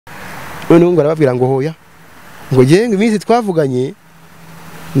none ngo arababwira ngo hoya ngo genga iminsi twavuganye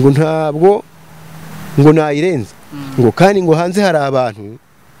ngo ntabwo ngo nayirenza ngo kandi ngo hanze hari abantu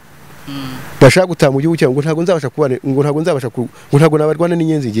bashaka gutaha mu gihugu cyabo ngo ntabwo nzabasha kubana ngo ntabwo nabarwana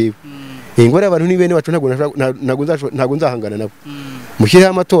n'inyenzi ngiye ngo ari abantu ni bene bacu ntabwo nzahangana nabo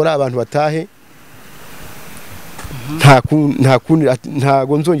mushyiraho amatora abantu batahe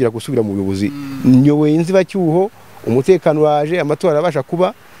ntago nzongera gusubira mu buyobozi nyoboye inzibacyuho umutekano waje amatora abasha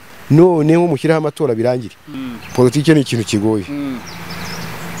kuba noneho mushyiraho amatora birangire politike ni ikintu kigoye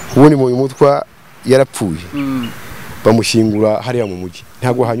ubundi Mbonyumutwa yarapfuye bamushyingura hariya mu mujyi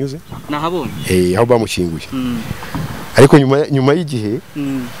ntabwo hanyuze nahabonye aho bamushyinguye ariko nyuma y'igihe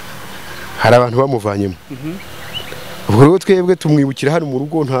hari abantu bamuvanyemo ubwo rero twebwe tumwibukira hano mu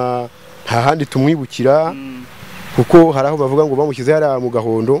rugo nta handi tumwibukira kuko hari aho bavuga ngo bamushyize hariya mu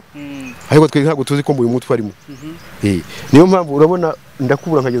Gahondo ariko twe ntabwo tuzi ko Mbonyumutwa arimo niyo mpamvu urabona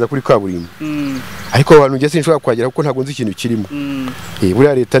ndakubura nkageza kuri kaburimbo ariko abantu ngeze sinshobora kwagera kuko ntabwo nzi ikintu kirimo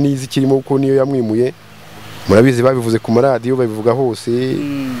buriya leta nizi kirimo kuko niyo yamwimuye murabizi babivuze ku maradiyo babivuga hose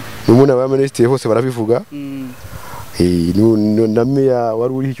n'umuntu abaminisitiri hose barabivuga na meya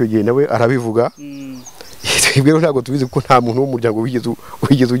wari uri icyo gihe nawe arabivuga twebwe ntabwo tubizi kuko nta muntu w'umuryango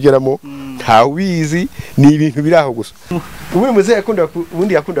wigeze ugeramo nta wizi ni ibintu biri aho gusa ubundi muzehe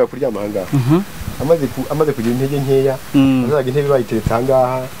yakundaga kuryama ahangaha amaze kugira intege nkeya azaga intebe bayiteretse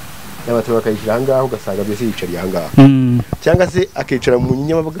ahangaha n'abatari bakayishyira ahangaha ugasanga mbese yicariye ahangaha cyangwa se akicara mu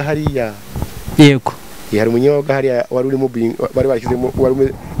nyamabaga hariya yego hari umunyamabaga hariya wari urimo bari bashyizemo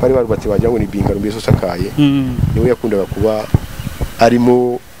bari barubatse wagira ngo ni bingaro mbese usakaye niwe yakundaga kuba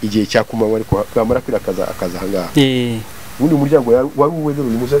arimo igihe cya kumanywa ariko bwamara kwirakaza akaza ahangaha ubundi umuryango wari uweze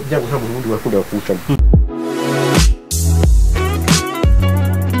uyu muryango nta muntu wundi wakundaga kuwucamo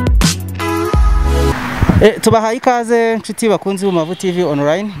tubahaye ikaze inshuti bakunzi b'Umwavu TV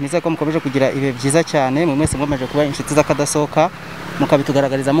online nizako mukomeje kugira ibe byiza cyane mu mwese mwomeje kuba inshuti z'akadasohoka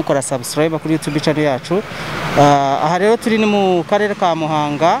mukabitugaragariza mukora subscribe kuri YouTube channel yacu aha rero turi ni mu karere ka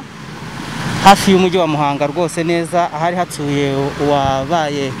Muhanga hafi y'umujyi wa Muhanga rwose neza ahari hatuye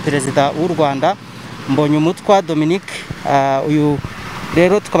wabaye perezida w'u Rwanda Mbonyumutwa Dominique uyu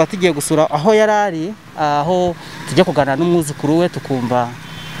rero tukaba tugiye gusura aho yarari aho tujya kuganira n'umwuzukuru we tukumva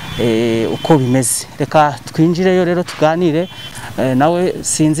uko bimeze reka twinjireyo rero tuganire nawe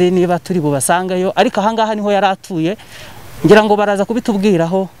sinzi niba turi bubasangeyo ariko ahangaha niho yaratuye ngira ngo baraza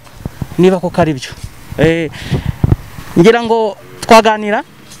kubitubwiraho niba ko kari byo ngira ngo twaganira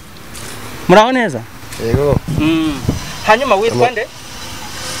muraho neza yego hanyuma witwa nde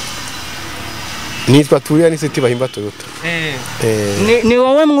nitwa Turiya ni siti bahimba Toyota ni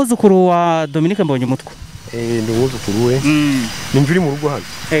wowe mwuzukuru wa Dominique Mbonyumutwa ndi umwuzukuru we ni mviri mu rugo hano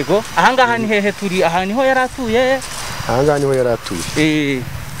yego ahangaha ni hehe turi aha niho yaratuye ahangaha niho yaratuye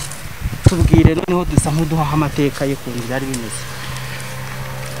tubwire noneho dusa nk'uduha amateka ye kuntu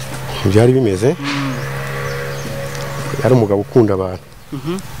byari bimeze yari umugabo ukunda abantu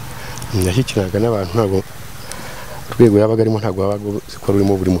yashyikiraga n'abantu ntabwo urwego yabaga arimo ntabwo wabaga zikora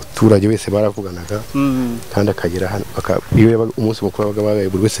urimo buri muturage wese baravuganaga kandi akagera hano iyo umunsi mukuru wabaga wabaye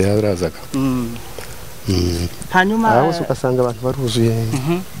buri wese yarazaga hanyuma aho ugasanga abantu baruzuye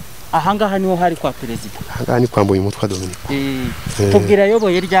ahangaha niho hari kwa perezida ahangaha ni kwa Mbonyumutwa Dominique tubwira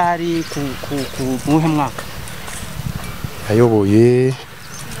ayoboye ryari ku muhe mwaka ayoboye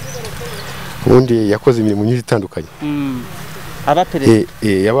ubundi yakoze imirimo myinshi itandukanye aba perezida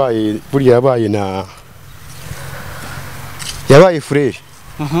yabaye frere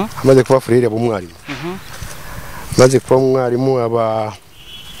amaze kuba frere aba umwarimu amaze kuba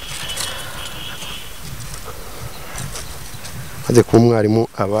umwarimu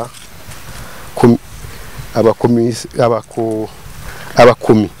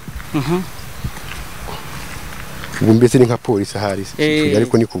abakomi ubu mbese ni nka polisi ahari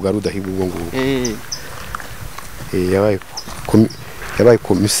ariko ni kubwa rudahiga ubwo ngubwo yabaye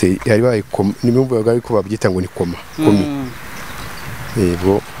komiseri yabaye nimumva ariko babyita ngo ni komi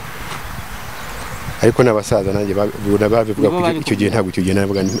yego ariko n'abasaza nanjye babivuga ko icyo gihe ntabwo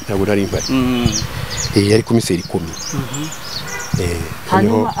nari mpari yari komiseri komi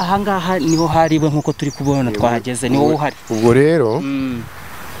hanyuma ahangaha niho hariwe nkuko turi kubona twahageze niho uhari ubwo rero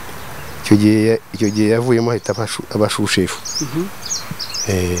icyo gihe yavuyemo ahita abashushefu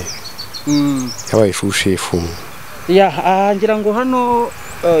yabaye shushefu ngira ngo hano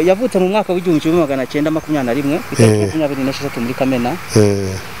yavutse mu mwaka w'1921 26 muri Kamena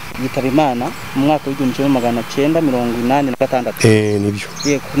yitaba Imana mu mwaka w'1986 nibyo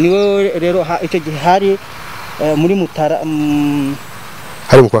yego niwe rero icyo gihe hari muri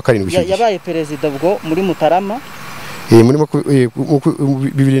hari mu kwa karindwi yabaye perezida ubwo muri Mutarama muri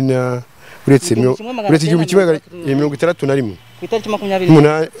 2022 uretse 1961 ku itariki 20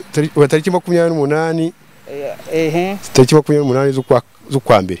 tariki 28 tariki 28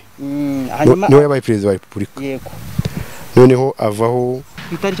 z'ukwa mbere niwe yabaye perezida wa repubulika. Yego. Noneho avaho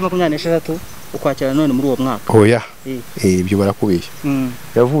ku itariki 26 ukwakira none muri uwo mwaka. Oya. Ibyo barakubeshya.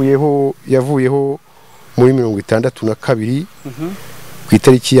 Yavuyeho muri 62 ku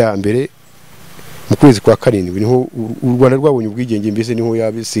itariki ya mbere mu kwezi kwa karindwi niho u Rwanda rwabonye ubwigenge, mbese niho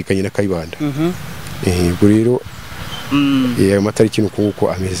yabisikanye na Kayibanda. Ubwo rero ayo matariki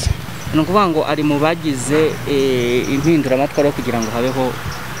nuko ameze. No kuvuga ngo ari mu bagize impinduramatwara kugira ngo habeho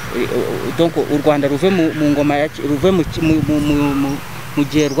donc u Rwanda ruve mu ngoma ruve mu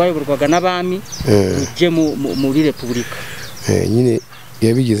gihe rwayoborwaga n'abami ruje muri repubulika. Nyine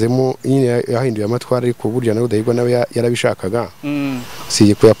yabigizemo, nyine yahinduye amatwara, ariko burya na Rudahigwa nawe yarabishakaga.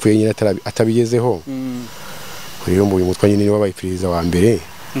 Siye ko yapfuye nyine atabigezeho. Rero Mbonyumutwa nyine wabaye perezida wa mbere.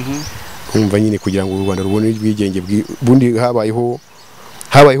 Kumva nyine kugira ngo u Rwanda rubone ubwigenge bundi habayeho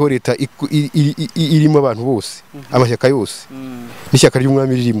leta irimo abantu bose, amashyaka yose, n'ishyaka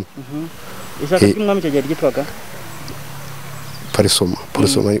ry'umwami ririmo. Ishyaka ry'umwami cyagiye ryitwaga Perezida.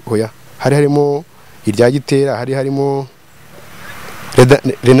 Oya, hari harimo irya Gitera, hari harimo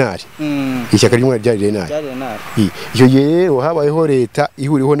Renari. Ishyaka ry'umwami ryari Renari. Icyo gihe rero habayeho leta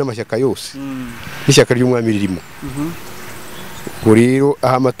ihuriho n'amashyaka yose, n'ishyaka ry'umwami ririmo. Ubwo rero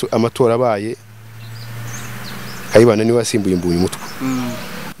aho amatora abaye, Kayibanda niwe wasimbuye Mbonyumutwa.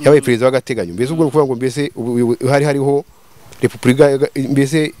 Yabaye perezida w'agateganyo. Mbese ubwo kuvuga ngo mbese hari hariho repubulika,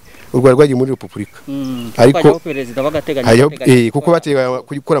 mbese u Rwanda rwagiye muri repubulika. Ariko perezida w'agateganyo kuko bateganya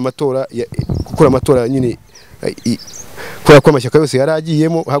gukora amatora nyine kubera ko amashyaka yose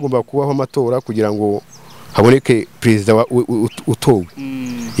yaragiyemo, hagomba kubaho amatora kugira ngo haboneke perezida utowe.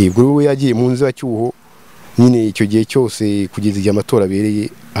 Ubwo we yagiye mu nzibacyuho nyine icyo gihe cyose kugeza igihe amatora abereye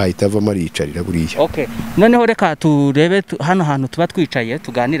ahita avamo ariyicarira buriya. Okay, noneho reka turebe hano hantu tuba twicaye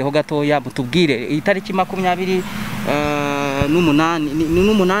tuganireho gatoya, mutubwire itariki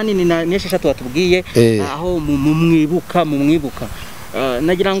 28 ni n'esheshatu watubwiye aho mumwibuka.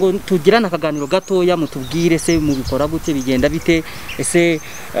 Nagira ngo tugirane akaganiro gatoya, mutubwire se mubikora gute, bigenda bite, ese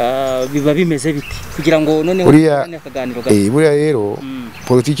biba bimeze bite, kugira ngo noneho akaganiro gato. Buriya rero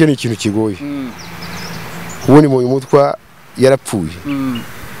politiki ni ikintu kigoye. Ubundi Mbonyumutwa yarapfuye,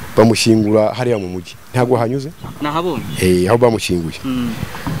 bamushyingura hariya mu mujyi, ntabwo hanyuze nahabonye aho bamushyinguye.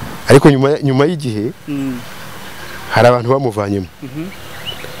 Ariko nyuma y'igihe hari abantu bamuvanyemo.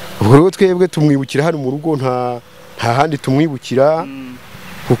 Ubwo rero twebwe tumwibukira hano mu rugo, nta handi tumwibukira,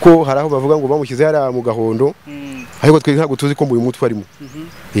 kuko hari aho bavuga ngo bamushyize hariya mu Gahondo, ariko twe ntabwo tuzi ko Mbonyumutwa arimo.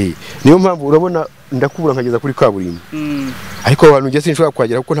 Niyo mpamvu urabona ndakubura nkageza kuri kaburimbo, ariko abantu njye sinshobora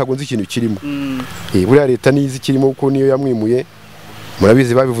kuhagera kuko ntabwo nzi ikintu kirimo. Buriya leta nizi kirimo kuko niyo yamwimuye,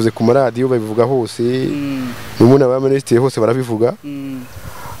 murabizi babivuze ku maradiyo, babivuga hose, n'umuntu abaminisitiri hose barabivuga.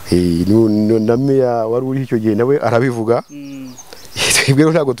 Na meya wari uri icyo gihe nawe arabivuga.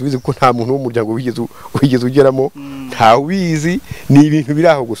 Twebwe ntabwo tubizi kuko nta muntu w'umuryango wigeze ugeramo, nta wizi, ni ibintu biri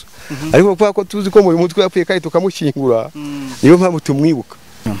aho gusa. Ariko kubera ko tuzi ko Mbonyumutwa yapfuye kandi tukamushyingura, niyo mpamvu tumwibuka.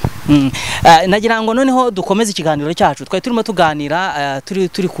 Nagira ngo noneho dukomeze ikiganiro cyacu. Twari turimo tuganira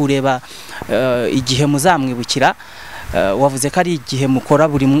turi kureba igihe muzamwibukira. Wavuze ko ari igihe mukora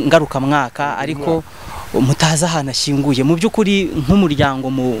buri ngaruka mwaka, ariko mutaza ahantu ashyinguye. Mu by'ukuri nk'umuryango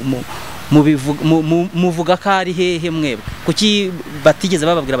muvuga ko ari hehe mwebwe? Kuki batigeze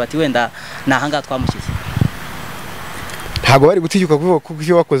bababwira bati wenda nahangaha twamushyize? Ntabwo bari gutinyuka kuvuga ko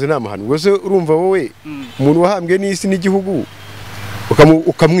icyo wakoze ni amahano. Ubwo se urumva wowe umuntu wahambwe n'isi n'igihugu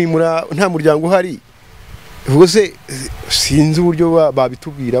ukamwimura nta muryango uhari? Ubwo se sinzi uburyo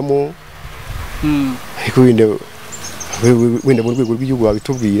babitubwiramo. Ariko wenda mu rwego rw'igihugu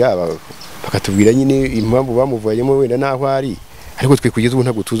babitubwira, bakatubwira nyine impamvu bamuvanyemo wenda naho ari, ariko twe kugeza ubu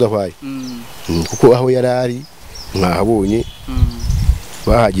ntabwo tuzi aho ari. Kuko aho yari ari mwahabonye,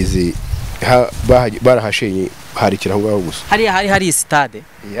 bahageze barahashenye, harikira aho ngaho gusa. Hari stade.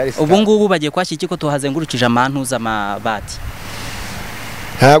 Ubu ngubu bagiye kwashyira ko tuhazengurukije amantuza amabati.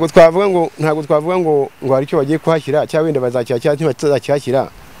 Ntabwo twavuga ngo hari icyo bagiye kuhashyira, cyangwa wenda bazacyakira cyangwa batazakihashyira.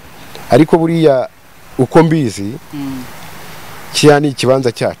 Ariko buriya uko mbizi, kiya ni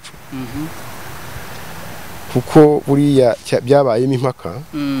ikibanza cyacu. Kuko buriya byabayemo impaka.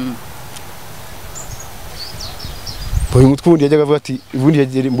 Mbonyumutwa ubundi yajyaga avuga ati,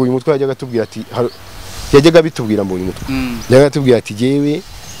 Mbonyumutwa yajyaga atubwira ati, yajyaga bitubwira Mbonyumutwa, yajyaga atubwira ati jewe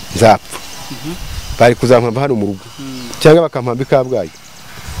nzapfa, bari kuzampamba hano mu rugo, cyangwa bakampamba i Kabgayi,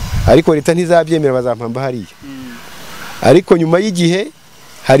 ariko leta ntizabyemera, bazampamba hariya. Ariko nyuma y'igihe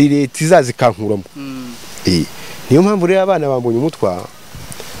hari leta izazikankuramo. Niyo mpamvu rero abana ba Mbonyumutwa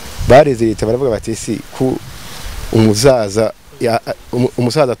bareze leta baravuga bati si ku umusaza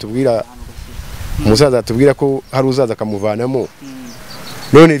atubwira ko hari uzaza akamuvanamo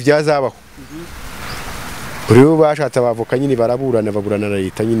none byazabaho rero bashatse abavoka nyine baburana na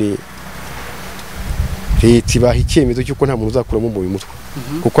leta nyine leta ibaha icyemezo cy'uko nta muntu uzakuramo Mbonyumutwa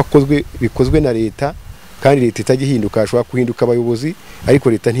kuko bikozwe na leta kandi leta itagihinduka ashobora kuhinduka abayobozi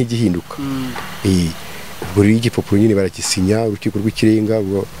ariko leta ntigihinduka ubwo rero igipapuro nyine barakisinya urukiko rw'ikirenga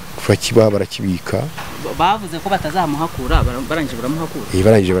rurakibaha barakibika bavuze ko batazamuhakura barangije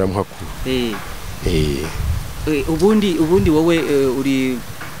baramuhakura ubundi wowe uri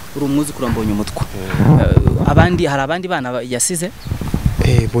umwuzukuru wa Mbonyumutwa hari abandi bana yasize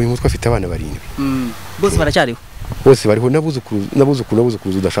Mbonyumutwa afite abana 7 bose baracyariho bose bariho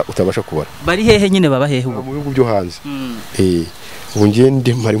n'abuzukuru utabasha kubara bari hehe nyine baba hehe mu bihugu byo hanze ubu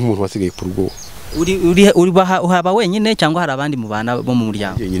ngende mpari nk'umuntu wasigaye ku rugo uri uhaba wenyine cyangwa hari abandi mu bana bo mu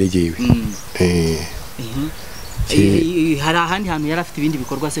muryango nyine jewe hari ahandi hantu yari afite ibindi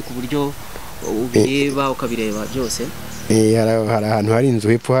bikorwa se ku buryo ubireba ukabireba byose hari ahantu hari inzu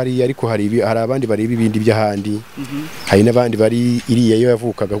hepfo hari ariko hari abandi bareba ibindi by'ahandi hari n'abandi bari iriya yo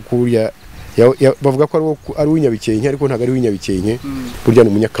yavukaga kuriya bavuga ko ari uw'Inyabikenke ariko ntabwo ari uw'Inyabikenke burya ni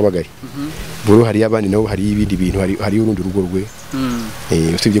umunyakabagari buru hari abandi nabo hari ibindi bintu hari urundi rugo rwe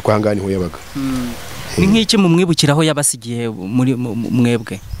usibye ko hangani ho yabaga ni nk'iki mu mwibukiraho yabasigiye muri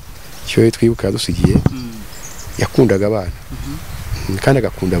mwebwe cyo twibuka yadusigiye yakundaga abana kandi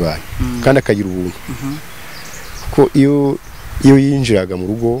agakunda abantu kandi akagira ubuntu ko iyo yinjiraga mu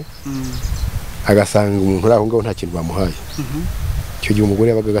rugo agasanga umuntu uri aho ngaho nta kintu bamuhaye icyo gihe umugore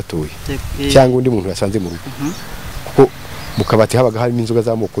yabaga gatoye cyangwa undi muntu yasanze mu rugo kuko mu kabati habaga harimo inzoga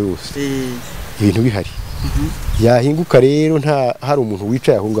z'amoko yose ibintu bihari yahinguka rero hari umuntu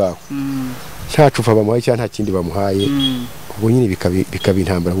wicaye aho ngaho nta cupa bamuhaye cyangwa nta kindi bamuhaye ubwo nyine bikaba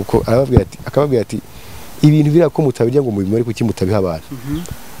intambara kuko akababwira ati ibintu biriya ko mutabirya ngo mubimare kuki mutabiha abantu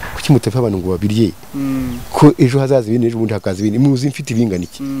kuki mutabiha abantu ngo babirye ko ejo hazaza ibindi ejo bundi hakaza ibindi muzi mfite ibingana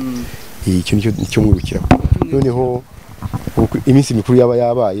iki icyo nicyo mwibukiraho noneho iminsi mikuru yaba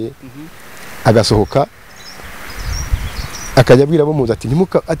yabaye agasohoka akajya abwira abo muzi ati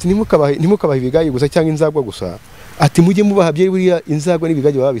ntimukabahe ibigayi gusa cyangwa inzagwa gusa ati mujye mubaha bye buriya inzagwa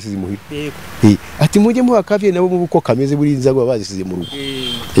n'ibigage baba bisize muhira ati mujye mubaha kabye nabo mubuko kameze buriya inzagwa baba bazisize mu rugo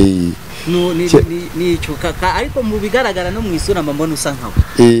nicyo ariko mu bigaragara no mu isura mbona usa nkawe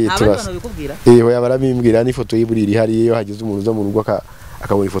abantu bikubwira hoya barabimbwira n'ifoto y'iburi iri hari iyo hagize umuntu uza mu rugo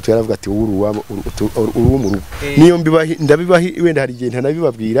akabona ifoto yaravuga ati uwo mu rugo niyo ndabibahi wenda hari igihe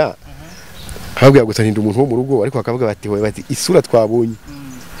ntanabibabwira hababwira gusa ntinda umuntu wo mu rugo ariko bakavuga bati isura twabonye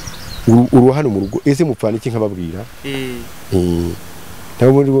uru hano mu rugo ese mupfana iki nkababwira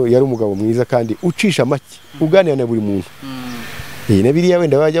nabo muri yari umugabo mwiza kandi ucisha make uganira na buri muntu na biriya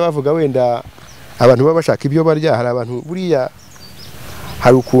wenda bajya bavuga wenda abantu baba bashaka ibyo barya hari abantu buriya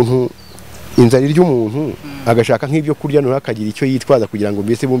hari ukuntu inzara ry'umuntu agashaka nk'ibyo kurya no akagira icyo yitwaza kugira ngo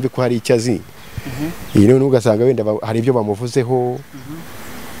mbese bumve ko hari icyo azi none ugasanga wenda hari ibyo bamuvuzeho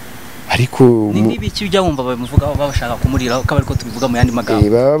ariko n'ibiki ujya wumva bamuvugaho bashaka kumuriraho ko ariko tubivuga mu yandi magambo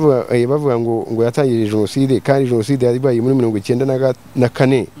bavuga ngo yatangije jenoside kandi jenoside yabaye muri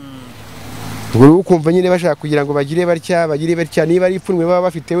 1994 ubwo ukumva nyine bashaka kugira ngo bagire batya niba ari ipfunwe baba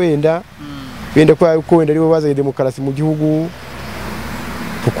bafite wenda ko wenda aribo bazanye demokarasi mu gihugu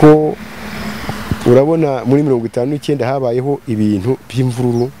kuko urabona muri 59 habayeho ibintu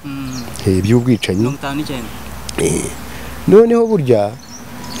by'imvururu by'ubwicanyi noneho burya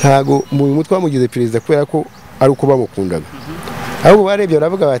ntago Mbonyumutwa bamugize perezida kubera ko ari uko bamukundaga ahubwo barebye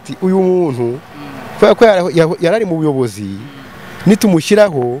baravuga bati uyu muntu kubera ko yarari mu buyobozi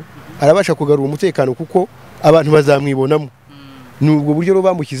nitumushyiraho arabasha kugarura umutekano kuko abantu bazamwibonamo nubwo buryo ro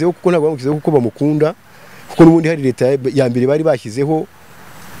bamushyizeho kuko ntabwo bamushyizeho kuko bamukunda kuko n'ubundi hari leta ya mbere bari bashyizeho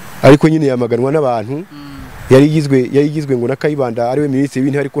ariko nyine yamaganwa n'abantu yari igizwe ngo nakayibanda ari we minisitiri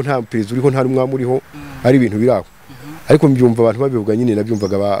w'intebe ariko nta perezida uriho nta n'umwami uriho ari ibintu biraho ariko mbyumva abantu babivuga nyine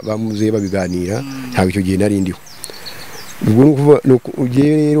nabyumvaga bamuze babiganira ntabwo icyo gihe nari ndiho ubwo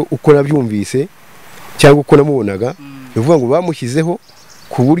rero uko nabyumvise cyangwa uko namubonaga bivuga ngo bamushyizeho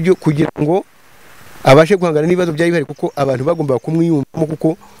ku buryo kugira ngo abashe guhangana n'ibibazo byari bihari kuko abantu bagomba kumwiyumvamo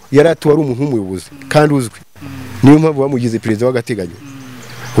kuko yari ari umuntu w'umuyobozi kandi uzwi niyo mpamvu bamugize perezida w'agateganyo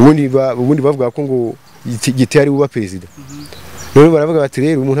ubundi bavuga ko ngo gite ari buba perezida none baravuga bati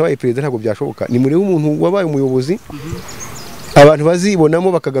rero umuntu abaye perezida ntabwo byashoboka ni muri umuntu wabaye umuyobozi abantu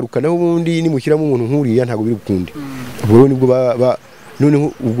bazibonamo bakagarukanaho ubundi nimushyiramo umuntu nkuriya ntabwo biri gukunde ubwo nibwo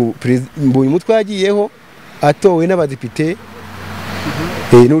noneho ubwo Mbonyumutwa yagiyeho atowe n'abadepite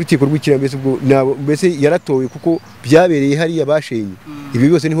n'urukiko rw'ikirambese ubwo mbese yaratowe kuko byabereye hariya bashenye ibi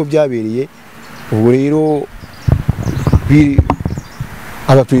byose niho byabereye ubwo rero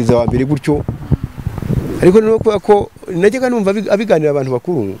abaperezida wa mbere gutyo ariko no kubera ko najyaga numva abiganira abantu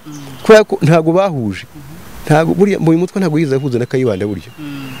bakuru kubera ko ntago bahuje ntago buriya Mbonyumutwa ntago yiza kuza na Kayibanda buryo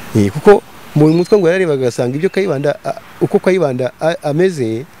kuko Mbonyumutwa ngo yararebaga gasanga ibyo Kayibanda uko Kayibanda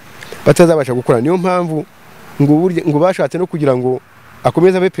ameze batazabasha gukora niyo mpamvu ngo bashatse no kugira ngo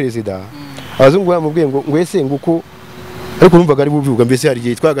akomeza abe perezida abazungu baramubwiye ngo ese nguko ariko numvaga ari bubivuga mbese hari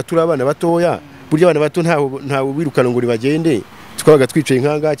gihe twaga turi abana batoya burya abana bato ntawo birukana ngo ribagende twabaga twicaye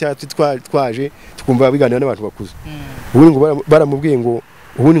nkanga cyangwa twaje tukumva biganira n'abantu bakuze ubundi ngo baramubwiye ngo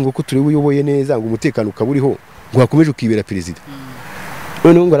ubundi ngo ko turi uyoboye neza ngo umutekano ukaburiho ngo hakomeje ukibera perezida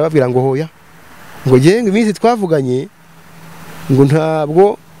noneho ngo arababwira ngo hoya ngo genge iminsi twavuganye ngo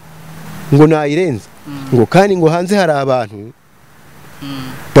ntabwo ngo nayirenza ngo kandi ngo hanze hari abantu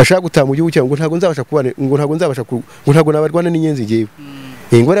bashaka gutaha mu gihugu cyawe ngo ntago nzabasha kubana ngo ntago nabarwana n'inyenzi ngewe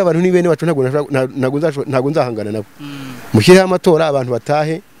ngo ari abantu ni bene wacu ntago nzahangana nabo mushyiraho amatora abantu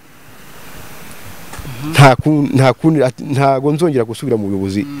batahe ntago nzongera gusubira mu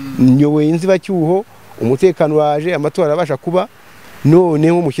buyobozi nyoboye inzibacyuho umutekano waje amatora arabasha kuba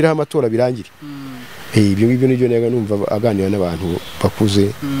noneho mushyiraho amatora birangire ibyo ngibyo nibyo nega numva aganira n'abantu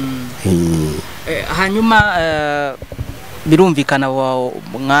bakuze hanyuma birumvikana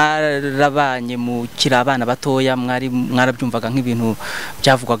mwarabanye mu kiri abana batoya mwarabyumvaga nk'ibintu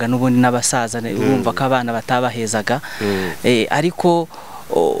byavugwaga n'ubundi n'abasaza urumva ko abana batabahezaga ariko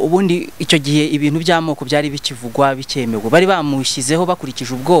ubundi icyo gihe ibintu by'amoko byari bikivugwa bikemerwa bari bamushyizeho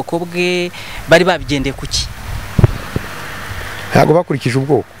bakurikije ubwoko bwe bari babigendeye kuki ntabwo bakurikije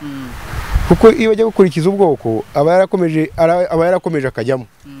ubwoko kuko iyo bajya gukurikiza ubwoko aba yarakomeje akajyamo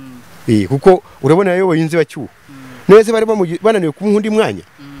kuko urabona yayoboye inzibacyuho nese bari bananiwe kumuha undi mwanya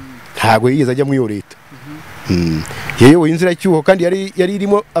ntabwo yigeze ajya mu iyo leta yayoboye inzibacyuho kandi yari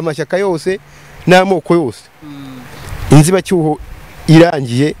irimo amashyaka yose n'amoko yose inzibacyuho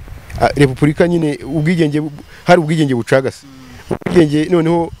irangiye repubulika nyine ubwigenge hari ubwigenge bucagase ubwigenge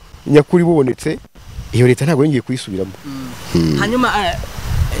noneho nyakuri bubonetse iyo leta ntabwo yongeye kuyisubiramo hanyuma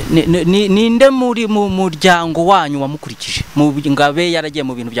ninde muri mu muryango wanyu wamukurikije mu ngabe yaragiye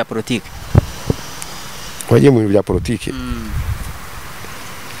mu bintu bya politike wagiye mu bintu bya politike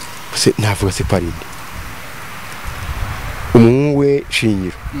navuga se parinde umuhungu we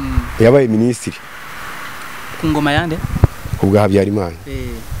Shingiro yabaye minisitiri ku ngoma yande ubwa Habyarimana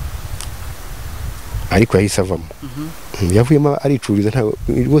ariko yahise avamo yavuyemo aricuriza ntabwo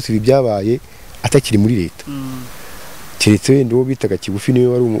rwose ibi byabaye atakiri muri leta keretse wenda uwo bitaga Kigufi niwe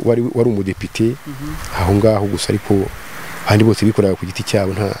wari umudepite aho ngaho gusa ariko abandi bose bikoraga ku giti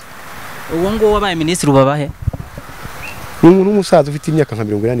cyabo nta uwo ngo wabaye minisitiri ubabahe umuntu w'umusaza ufite imyaka nka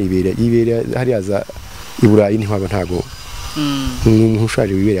 80 yibera hariya za i Burayi niho aba ntago umuntu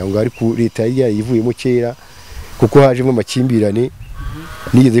ushaje wibereye aho ngaho ariko leta yayivuyemo kera kuko hajemo amakimbirane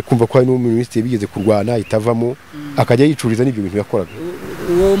nigeze kumva ko hari n'umuminisitiri bigeze kurwana itavamo akajya yicuriza n'ibyo bintu yakoraga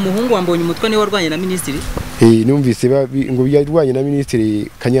uwo muhungu wa Mbonyumutwa niwe warwanye na minisitiri numvise ngo yarwanye na minisitiri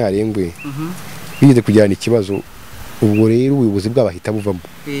Kanyarengwe bigeze kujyana ikibazo ubwo rero ubuyobozi bw'abahita buvamo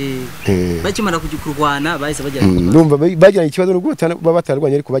bakimara kurwana bahise bajyana numva bajyanye ikibazo nubwo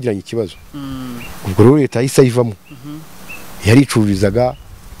batarwanye ariko bajyanye ikibazo ubwo rero leta yahise ayivamo yaricururizaga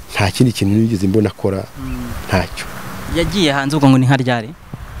nta kindi kintu nigeze mbona akora ntacyo yagiye hanze ubwo ngo ni nkaryare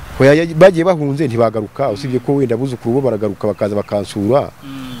bagiye bahunze ntibagaruka usibye ko wenda abuzukuru bo baragaruka bakaza bakansura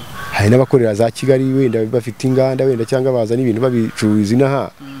hari n'abakorera za Kigali wenda bafite inganda wenda cyangwa baza n'ibintu babicururiza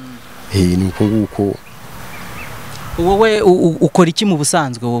inaha ni uko nguko wowe ukora iki mu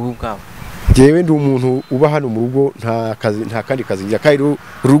busanzwe wowe ubwawe jewe ndi umuntu uba hano mu rugo nta kandi kazi ngira kandi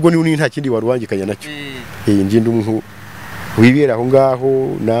urugo ni nta kindi waruwangikanya nacyo ndi umuntu wibera aho ngaho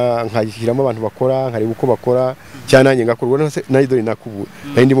nkashyiramo abantu bakora nkareba uko bakora cyane nanjye ngakorwa nayo dore nakubu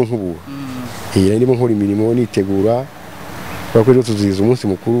nari ndimo nkubura nari ndimo nkora imirimo nitegura kuko rero tuziza umunsi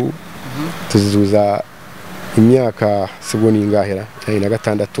mukuru tuzizuza imyaka sibwo ningahera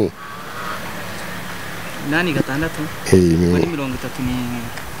 86 nani gatandatu muri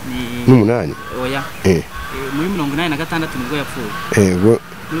 38 n'umunani oya muri 86 nibwo yapfuye ubwo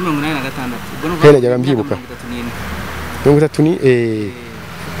muri 86 ubwo no najyaga mbyibuka 33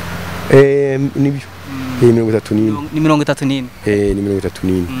 nibyo ni 34 ni 34 ni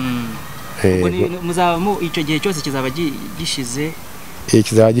 34 muzaba mu icyo gihe cyose kizaba gishize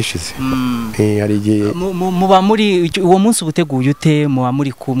kizaba gishize hari igihe muba muri uwo munsi ubuteguye ute muba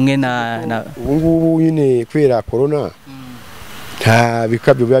muri kumwe na ubu ngubu nyine kwera corona nta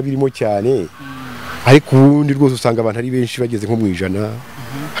bikabyo biba birimo cyane ariko ubundi rwose usanga abantu ari benshi bageze nko mu ijana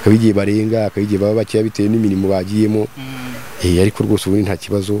akabigiye barenga akabigiye baba bakeya bitewe n'imirimo bagiyemo ariko rwose ubundi nta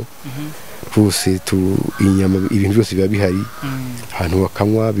kibazo rwose inyama ibintu byose biba bihari ahantu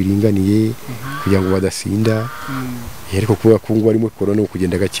bakanywa biringaniye kugira ngo badasinda ariko kuba kungu barimo korona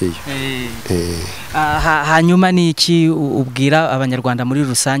kugenda gakeya hanyuma ni iki ubwira abanyarwanda muri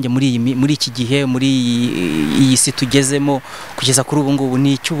rusange muri iki gihe muri iyi si tugezemo kugeza kuri ubu ngubu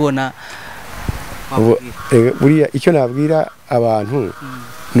ni icyo ubona buriya icyo nabwira abantu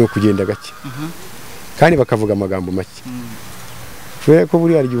ni ukugenda gake kandi bakavuga amagambo make kubera ko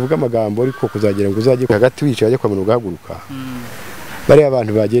buriya igihe uvuga amagambo ariko kuzagira ngo uzajye hagati wicaye ajya kwamana ugahaguruka bariya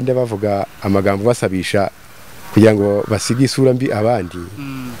abantu bagenda bavuga amagambo basabisha kugira ngo basige isura mbi abandi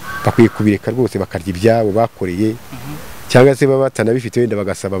bakwiye kubireka rwose bakarya ibyabo bakoreye cyangwa se baba batanabifite wenda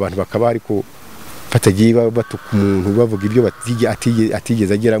bagasaba abantu bakaba ariko batagiye batuka umuntu bavuga ibyo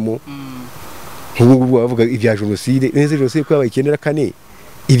atigeze ageramo nk'ubu bavuga ibya jenoside neza jenoside ko yabaye 94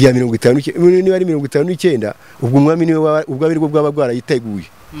 ibya 50 niba ari 59 ubwo umwami niwe ubwami rwo bwaba bwarayiteguye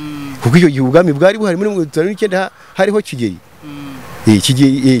kuko icyo gihe ubwami bwari buhari muri 59 hariho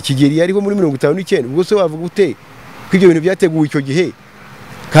Kigeli yariho muri 59 ubwo se wavuga ute ko ibyo bintu byateguwe icyo gihe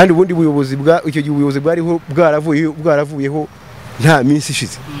kandi ubundi buyobozi icyo gihe ubuyobozi bwariho bwaravuyeho nta minsi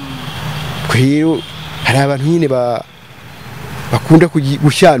ishize rero hari abantu nyine bakunda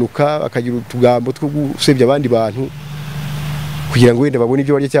gushyanuka bakagira utugambo two gusebya abandi bantu kugira ngo wenda babone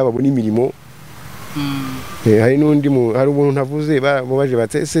ibyo barya cyangwa babone imirimo hari n'undi hari umuntu ntavuze bamubaje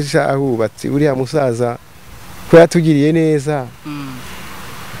batese shahu bati uriya musaza ko yatugiriye neza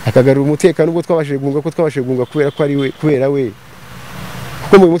akagarura umutekano ubwo twabashije gunga kubera ko ari we kubera we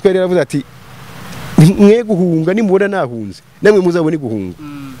kuko mu mutwe yaravuze ati mwe guhunga nimubona nahunze namwe muzabone guhunga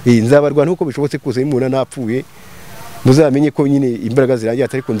nzabarwana uko bishobotse kose nimubona napfuye muzamenye ko nyine imbaraga zirangiye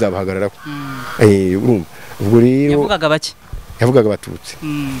atari ko nzabahagararaho urumva ubwo rero yavugaga bake yavugaga abatutsi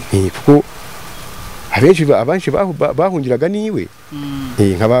kuko abenshi bahungiraga niwe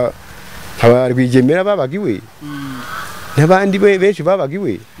nkaba Rwigemera babaga iwe n'abandi benshi babaga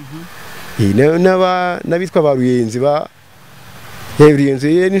iwe n'abitwa ba Ruyenzi Ruyenzi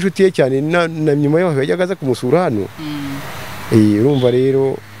n'inshuti ye cyane na nyuma yaho yajyaga aza kumusura hano urumva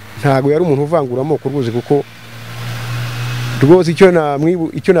rero ntago yari umuntu uvangura amoko rwose kuko rwose icyo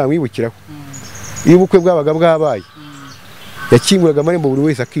namwibukiraho iyo ubukwe bwabaga bwabaye yakinguraga amarembo buri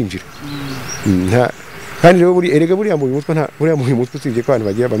wese akinjira kandi rero erega buriya Mbonyumutwa usibye ko abantu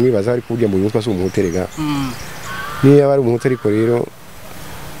bagira bamwibaza ariko buriya Mbonyumutwa si umuntu uterega niyo ari umuntu ariko rero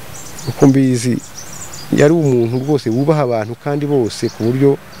uko mbizi yari umuntu rwose wubaha abantu kandi bose ku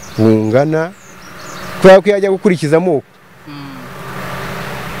buryo bungana kubera ko yajya gukurikiza amoko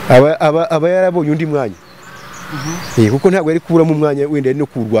aba yarabonye undi mwanya kuko ntabwo yari kuburamo umwanya wenda ari no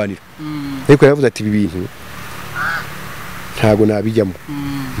kurwanira ariko yaravuze ati ibi bintu ntabwo nabijyamo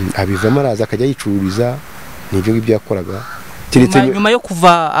abivamo araza akajya yicururiza nibyo ngibyo yakoraga nyuma yo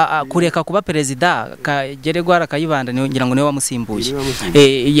kuva kureka kuba perezida Geregwara Kayibanda ngira ngo niwe wamusimbuye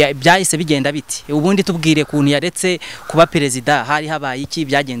byahise bigenda biti ubundi tubwire kuntu yaretse kuba perezida hari habaye iki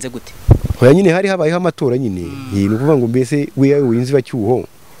byagenze gute hoya nyine hari habayeho amatora nyine ni ukuvuga ngo mbese we winzi bacyuho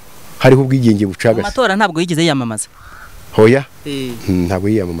hariho ubwigenge bucagase amatora ntabwo yigeze yamamaza hoya ntabwo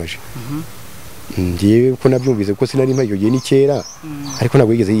yiyamamaje ngiye ko nabyumvise ko sinari mpayo gihe ni kera ariko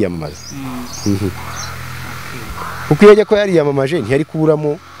ntabwo yigeze yiyamamaza kuko yajya ko yari yamamaje ntiyari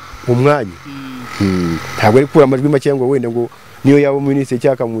kuburamo umwanya ntabwo ari kubura amajwi make ngo wenda ngo niyo yaba minisitiri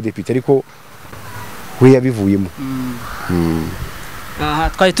cyangwa mu depite ariko we yabivuyemo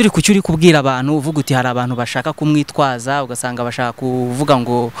twari turi ku cyo uri kubwira abantu uvuga uti hari abantu bashaka kumwitwaza ugasanga bashaka kuvuga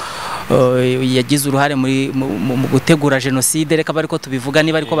ngo yagize uruhare mu gutegura jenoside reka bari ko tubivuga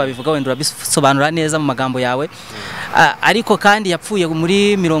niba ariko babivuga wenda urabisobanura neza mu magambo yawe ariko kandi yapfuye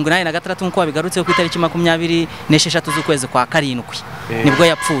muri 86 nkuko babigarutse ku itariki 26 z'ukwezi kwa karindwi nibwo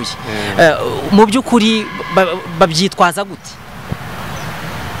yapfuye mu by'ukuri babyitwaza gute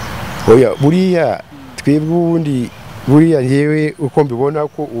oya buriya twebwe ubundi buriya ngewe uko mbibona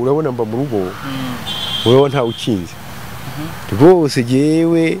ko urabona mba mu rugo urabona nta ukinze rwose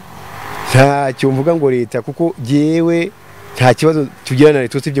ngewe ntacyo mvuga ngo leta kuko ngewe nta kibazo tugirana na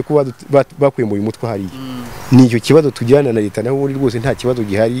leta usibye kuba bakuye Mbonyumutwa hariya nicyo kibazo tugirana na leta naho ubundi rwose nta kibazo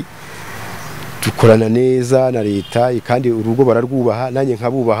gihari dukorana neza na leta kandi urugo bararwubaha nanjye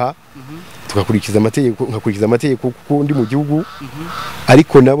nkabubaha tugakurikiza amategeko kuko ndi mu gihugu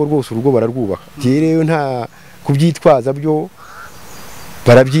ariko nabo rwose urugo bararwubaha rero nta kubyitwaza byo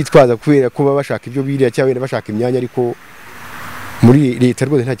barabyitwaza kubera ko baba bashaka ibyo biriya cyangwa bashaka imyanya ariko muri leta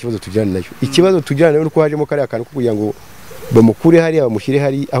rwose nta kibazo tujyana nayo. Ikibazo tujyana nayo nuko hajemo kari akantu kugira ngo bamukure hari bamushyire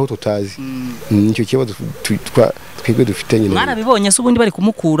hari aho tutazi. Nicyo kibazo twebwe dufite nyine. Mwarabibonye se ubundi bari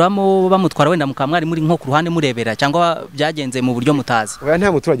kumukuramo bamutwara wenda mukamwari muri nko ku ruhande murebera cyangwa byagenze mu buryo mutazi? Oya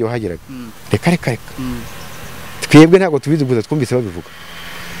nta muturage wahageraga. Reka twebwe ntabwo tubizi gusa twumvise babivuga.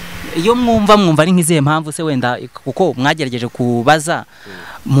 Iyo mwumva ari nk'izihe mpamvu se wenda kuko mwagerageje kubaza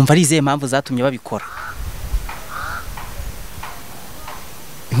mwumva ari izihe mpamvu zatumye babikora?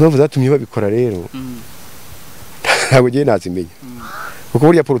 Impamvu zatumye babikora rero ntabwo ngiye nazimenya kuko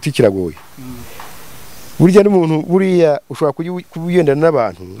burya politiki iragoye. Burya n'umuntu buriya ushobora kugendana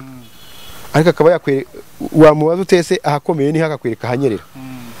n'abantu ariko akaba wamubaza utese ahakomeye niho akakwereka ahanyerera.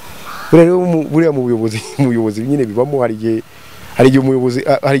 Buriya mu buyobozi nyine bibamo hari igihe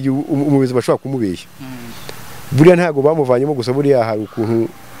umuyobozi bashobora kumubeshya. Buriya ntabwo bamuvanyemo gusa buriya hari ukuntu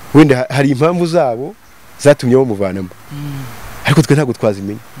wenda hari impamvu zabo zatumye bamuvanamo ariko twe ntabwo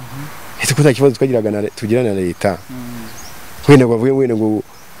twazimenya. Ese ko nta kibazo tugirana na leta wenda ngo bavuye wenda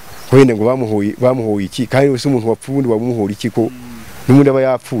ngo bamuhoye iki kandi wese umuntu wapfuye undi wamuhora iki ko n'umuntu aba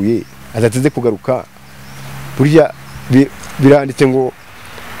yapfuye adateze kugaruka. Burya biranditse ngo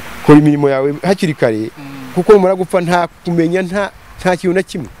kora imirimo yawe hakiri kare kuko numara gupfa nta kumenya nta kintu na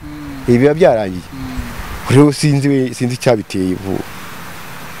kimwe biba byarangiye. Rero sinzi icyabiteye vuba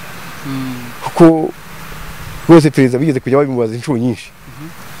kuko rwose perezida bigeze kujya babimubaza inshuro nyinshi.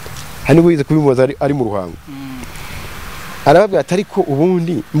 Hani bigeze kubimubaza ari mu ruhango arababwira ati ariko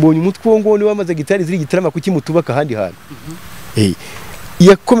ubundi Mbonyumutwa ngo ni wamaze gitari ziri gitarama kuki mutubaka handi hantu.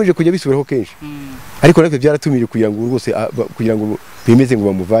 Yakomeje kujya bisubiraho kenshi ariko nabyo byaratumije kugira ngo rwose kugira ngo bimeze ngo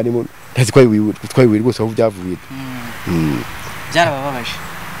bamuvanemo ntazi twabiwe rwose aho byavuye. Byarababaje.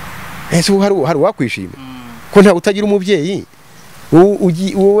 Ese hari wakwishima ko nta utagira umubyeyi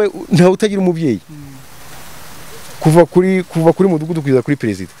wowe nta utagira umubyeyi kuva kuri mudugudu kugeza kuri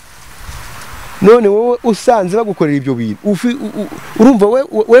perezida. None wowe usanze bagukorera ibyo bintu urumva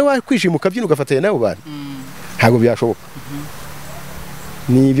we wakwishima ukabyina ugafatanya n'abo bantu ntabwo byashoboka.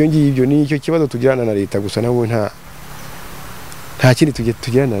 Ni ibyo ngibyo ni icyo kibazo tugirana na leta gusa nabo nta kindi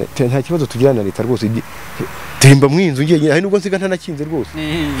tugirana nta kibazo tugirana na leta rwose. Temba mwinzu ngiye hari nubwo nsiga ntanakinze rwose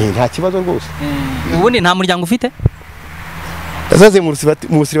nta kibazo rwose. Ubundi nta muryango ufite? Azaze mu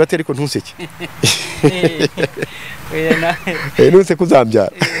rusibati ariko ntuseke. Nuse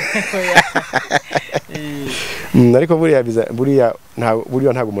kuzambyara. Ariko buriya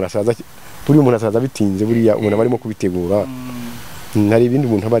ntabwo murasaza buriya umuntu asaza bitinze buriya umuntu barimo kubitegura. Hari ibindi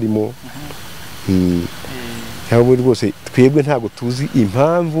umuntu aba arimo ntabwo rwose twebwe ntabwo tuzi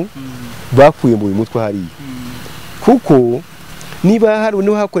impamvu bakuye mu mutwe hariya kuko niba hari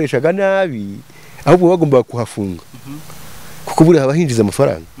hakoreshaga nabi ahubwo bagomba kuhafunga kuko buriya abahinjiza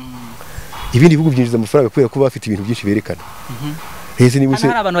amafaranga. Ibindi bihugu byinjiza amafaranga kubera ko bafite ibintu byinshi berekana. Ese niba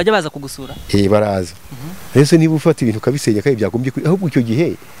hari abantu bajya baza kugusura baraza. Ese niba ufata ibintu ukabisenya kandi byagombye ahubwo icyo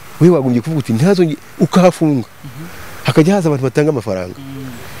gihe wewe wagombye kuvuga uti ntazonge ukahafunga hakajya haza abantu batanga amafaranga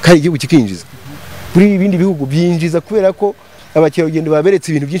kandi igihugu kikinjiza. Buri ibindi bihugu byinjiza kubera ko abakerarugendo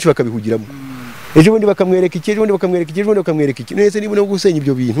baberetse ibintu byinshi bakabihugiramo. Ejo bundi bakamwereka iki, ejo bundi bakamwereka iki, ejo bundi bakamwereka iki. Nese niba no gusenya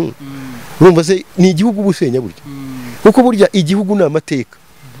ibyo bintu urumva se ni igihugu busenya burya kuko burya igihugu ni amateka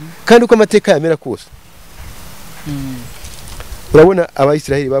kandi uko amateka yamera kose. Urabona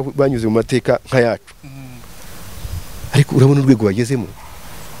abayisiraheli banyuze mu mateka nka yacu ariko urabona urwego bagezemo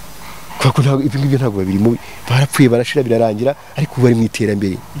kuko ibyo ntabwo babirimo barapfuye barashira birarangira ariko bari mu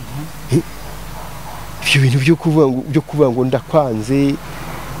iterambere. Ibyo bintu byo kuvuga ngo ndakwanze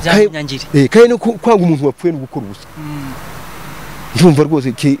kandi no kwanga umuntu wapfuye no gukora ubusa. Ndumva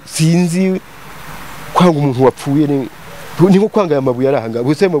rwose sinzi kwanga umuntu wapfuye ni nko kwanga aya mabuye arahanga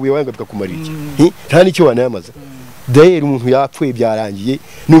bose amabuye wanga bikakumarira iki nta nicyo wanayamaza. Dayer umuntu yapfuye byarangiye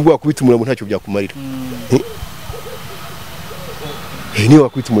nubwo wakubita umuntu ntacyo byakumarira. Niba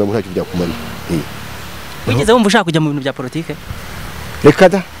wakubita umuntu ntacyo byakumarira. Wigeze wumva ushaka kujya mu bintu bya politike? Reka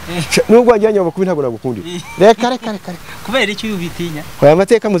da nubwo wajyanye abakubi ntabwo nagukundira. Reka kubera iki ubitinya? Oya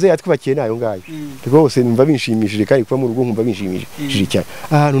amateka muze yatwubakiye nayo ngayo rwose numva binshimishije kandi kuba mu rugo nkumva binshimishije cyane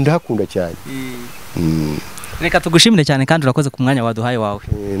ahantu ndahakunda cyane. Reka tugushimire cyane kandi urakoze ku mwanya waduhaye wawe.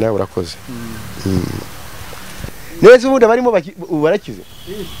 Nawe urakoze. Neza ubundi barimo barakize.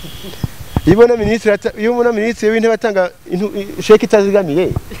 Ibona ministre w'intebe atanga sheki itazigamiye.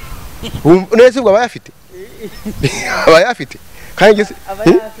 Neza ubwo abayafite. Abayafite.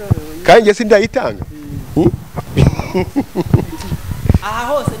 Kandi ngese ndayitanga. Aha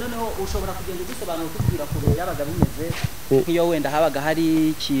hose noneho ushobora kugenda udusobanura kutubwira ko yabaga bimeze nk'iyo wenda habaga hari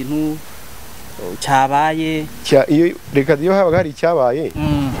ikintu cyabaye iyo reka iyo habaga hari cyabaye.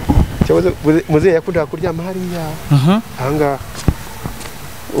 Cyabaze muzeya yakunda kuryama hariya. Ahanga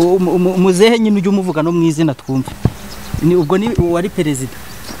muzehe nyine ujye umuvuga no mu izina twumve ni ubwo ni wari perezida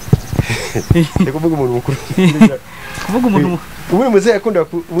ni kuvuga umuntu mukuru kuvuga umuntu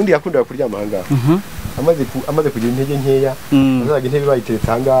ubundi yakundaga kuryama ahangaha amaze kugira intege nkeya azaga intebe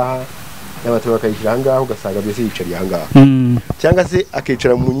bayiteretse ahangaha n'abantu bakayishyira ahangaha ugasanga byose yicariye ahangaha cyangwa se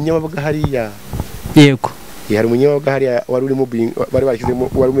akicara mu nyinyamavuga hariya yego hari umunyabavuga hariya wari urimo bari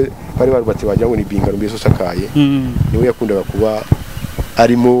bashyizemo bari barubatse wagira ngo ni bingaro mbese usakaye niwe yakundaga kuba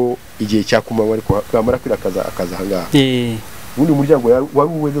arimo igihe cyakumanywa ariko bamara kwirakaza akaza ahangaha ubundi umuryango wari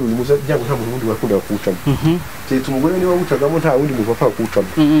uwezero ni muryango nta muntu wundi wakundaga kuwucamo keretse umugore niba wucagamo nta wundi muntu wapfaga kuwucamo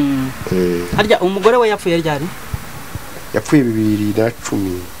harya umugore we yapfuye ryari yapfuye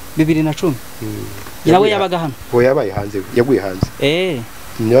 2010 nawe yabaga hano yabaye hanze yaguye hanze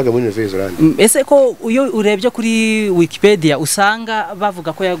nibaga muri Nouvelle-Zélande ese ko iyo urebye kuri Wikipedia usanga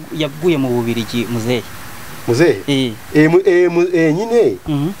bavuga ko yaguye mu Bubiligi muzehe nyine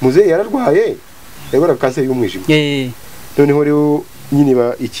muzehe yararwaye yagora kanseri y'umwijima noneho rero nyine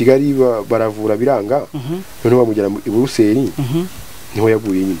i Kigali baravura biranga noneho bamujyana i Buruseli niho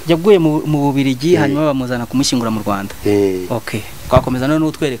yaguye mu Bubiligi hanyuma bamuzana kumushyingura mu Rwanda okay twakomeza none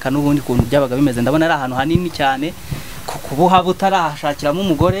utwereka n'ubundi kuntu byabaga bimeze ndabona ari ahantu hanini cyane kubuha butarahashakiramo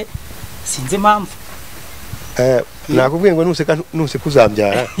umugore sinzi impamvu nakubwiye ngo nuse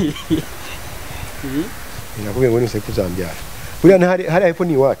kuzambyara nakubwiye ngo nuse kuzambyara buriya hari hepfo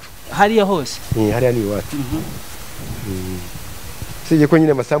ni iwacu hariya hose hariya ni iwacu sije ko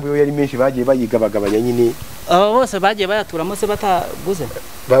nyine amasambu yo yari menshi bagiye bayigabagabanya nyine aba bose bagiye bayaturamo se bataguze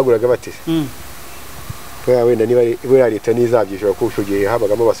baguraga batese kwa wenda niba leta nizabyishura ko ushogiye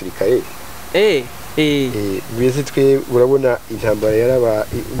habagamo abasirikare bize twe urabona intambara yaraba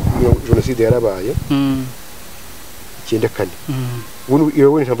jenoside yarabaye 94 ubu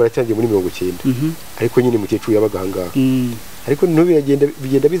irabona intambara cyangiye muri 90 ariko nyine mukecuru yabaga hangaha ariko no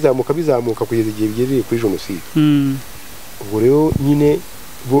bigenda bizamuka kugeza igihe bigeze kuri jenoside ubwo rero nyine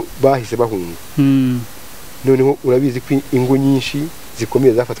bo bahise bahunga noneho urabizi ko ingo nyinshi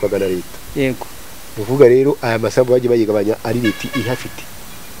zikomeye zafatwaga na leta yego uvuga rero aya masambu bagiye bayigabanya ari leta ihafite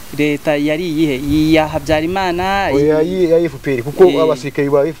leta yari iyihe ya Habyarimana ya FPR kuko abasirikari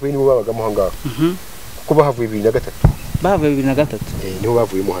ba FPR nibo babagamo hangaha kuko bahavuye 2003 niho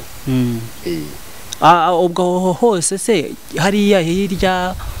bavuyemo hano ubwo hose se hariya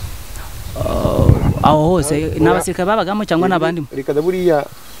hirya aho hose n'abasirikare babagamo cyangwa n'abandi reka da buriya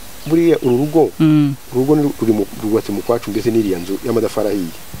urugo rwubatse mu kwacu mbese n'iriya nzu y'amadafari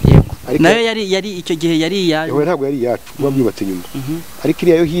ahiye nayo yari icyo gihe yari iyaje ntabwo yari iyacu babyubatse nyuma ariko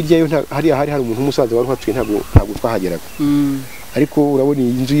iriya yo hirya yo hariya hari umuntu w'umusaza wari uhatuye ntabwo twahageraga ariko urabona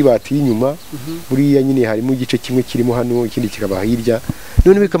iyi nzu y'ibati y'inyuma buriya nyine harimo igice kimwe kirimo hano ikindi kikaba hirya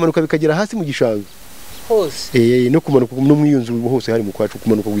none bikamanuka bikagera hasi mu gishanga hose no kumanuka no mu iyo nzu hose hari mu kwacu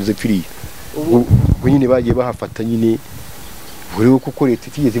kumanuka kugeza pfiriye ubwo nyine bagiye bahafata nyine buri uko leta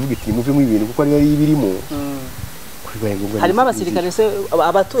itigeze ivuga iti muvemo ibintu kuko ari birimo harimo abasirikare se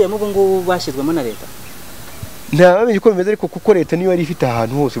abatuyemo ubu ngubu bashyizwemo na leta ntabamenye uko bimeze ariko kuko leta niyo yari ifite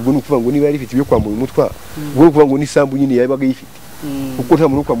ahantu hose ubwo ni ukuvuga ngo niba yari ifite ibyo kwambura umutwa ubwo ni ukuvuga ngo n'isambu nyine yabaga yifite kuko nta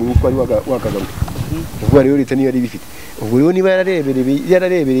muntu kwambura umutwa ari wakagaruka ubwo rero leta niyo yari ibifite ubwo rero niba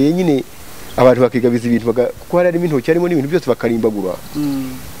yararebereye nyine abantu bakigabiza ibintu kuko harimo intoki harimo n'ibintu byose bakarimbagura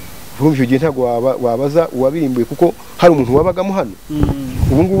urumva icyo gihe ntabwo wabaza uwabirimbuye kuko hari umuntu wabagamo hano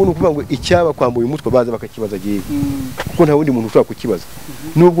ubu ngubu ni ukuvuga ngo icyaba kwambuye umutwe baza bakakibaza agiye kuko nta wundi muntu ushobora kukibaza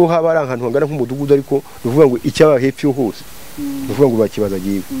nubwo haba ari ahantu hangana nk'umudugudu ariko ni ukuvuga ngo icyaba hepfo yo hose ni ukuvuga ngo bakibaza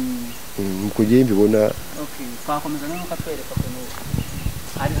agiye nuko ngiye mbibona twakomeza n'uko atwereka ko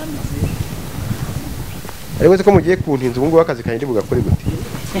ari hano ariko se ko mugiye kuntinza ubu ngubu akazi kanjye bugakore gute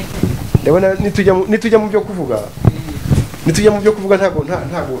ndabona nitujya mu byo kuvuga ntabwo byo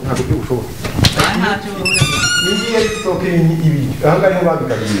bushoboka ngiye stoke ibi ahanga niho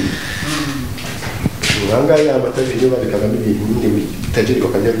babikaga ibintu ahanga ya amataje niho babikaga ibintu nyine bitajeri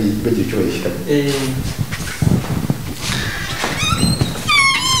bakajya bagira icyo bayishyira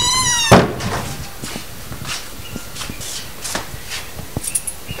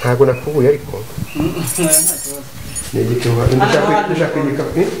ntabwo nakubuye ariko negekwa ndashaka kwindika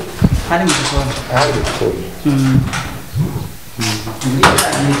hari mu gikoni hari mu gikoni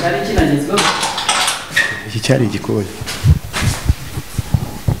iki cyari igikoni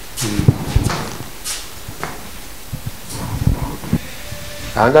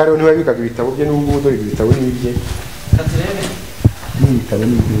ahangaha rero ntibabikaga ibitabo bye n'ubu ngubu dore ibitabo ni ibye katurebe n'ibitabo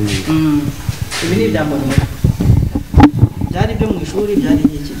ni ibye ibi ni ibya Mbonyumutwa byari ibyo mu ishuri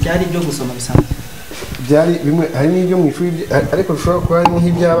byari ibyo gusoma bisanzwe byari bimwe hari n'ibyo mu ishuri ariko bishobora kuba harimo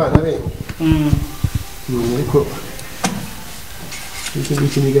nk'iby'abana be ariko iki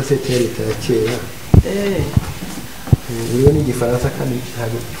ngiki ni gasete ya leta ya kera uriho n'igifaransa kandi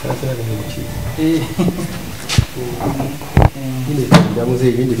ntabwo igifaransa ntabwo ntimukizi nyine byamuze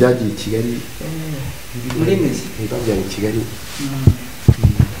ibindi byagiye i Kigali muri mizi babyanye i Kigali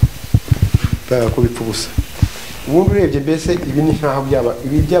baba ko bipfa ubusa ubundi urebye mbese ibi ni nkaho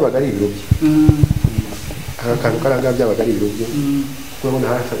byabaga ari ibiro bye aka kantu karanga byabaga ari ibiro bye urabona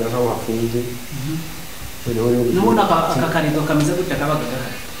hasaga nkaho hafunze nubona aka karido kameze gutya kabaga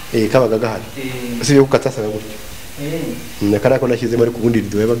gahari kabaga gahari si byo kukatasaga gutya nakara ko nashyizemo ariko ubundi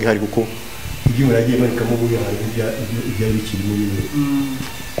rido yabaga ihari kuko ibyuma yagiye marikamo buri hari ibyari bikirimo nyine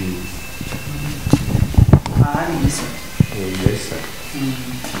ahari bisa yes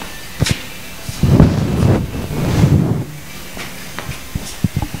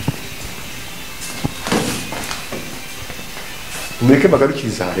umureke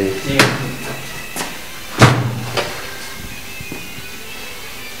bagarukiriza rero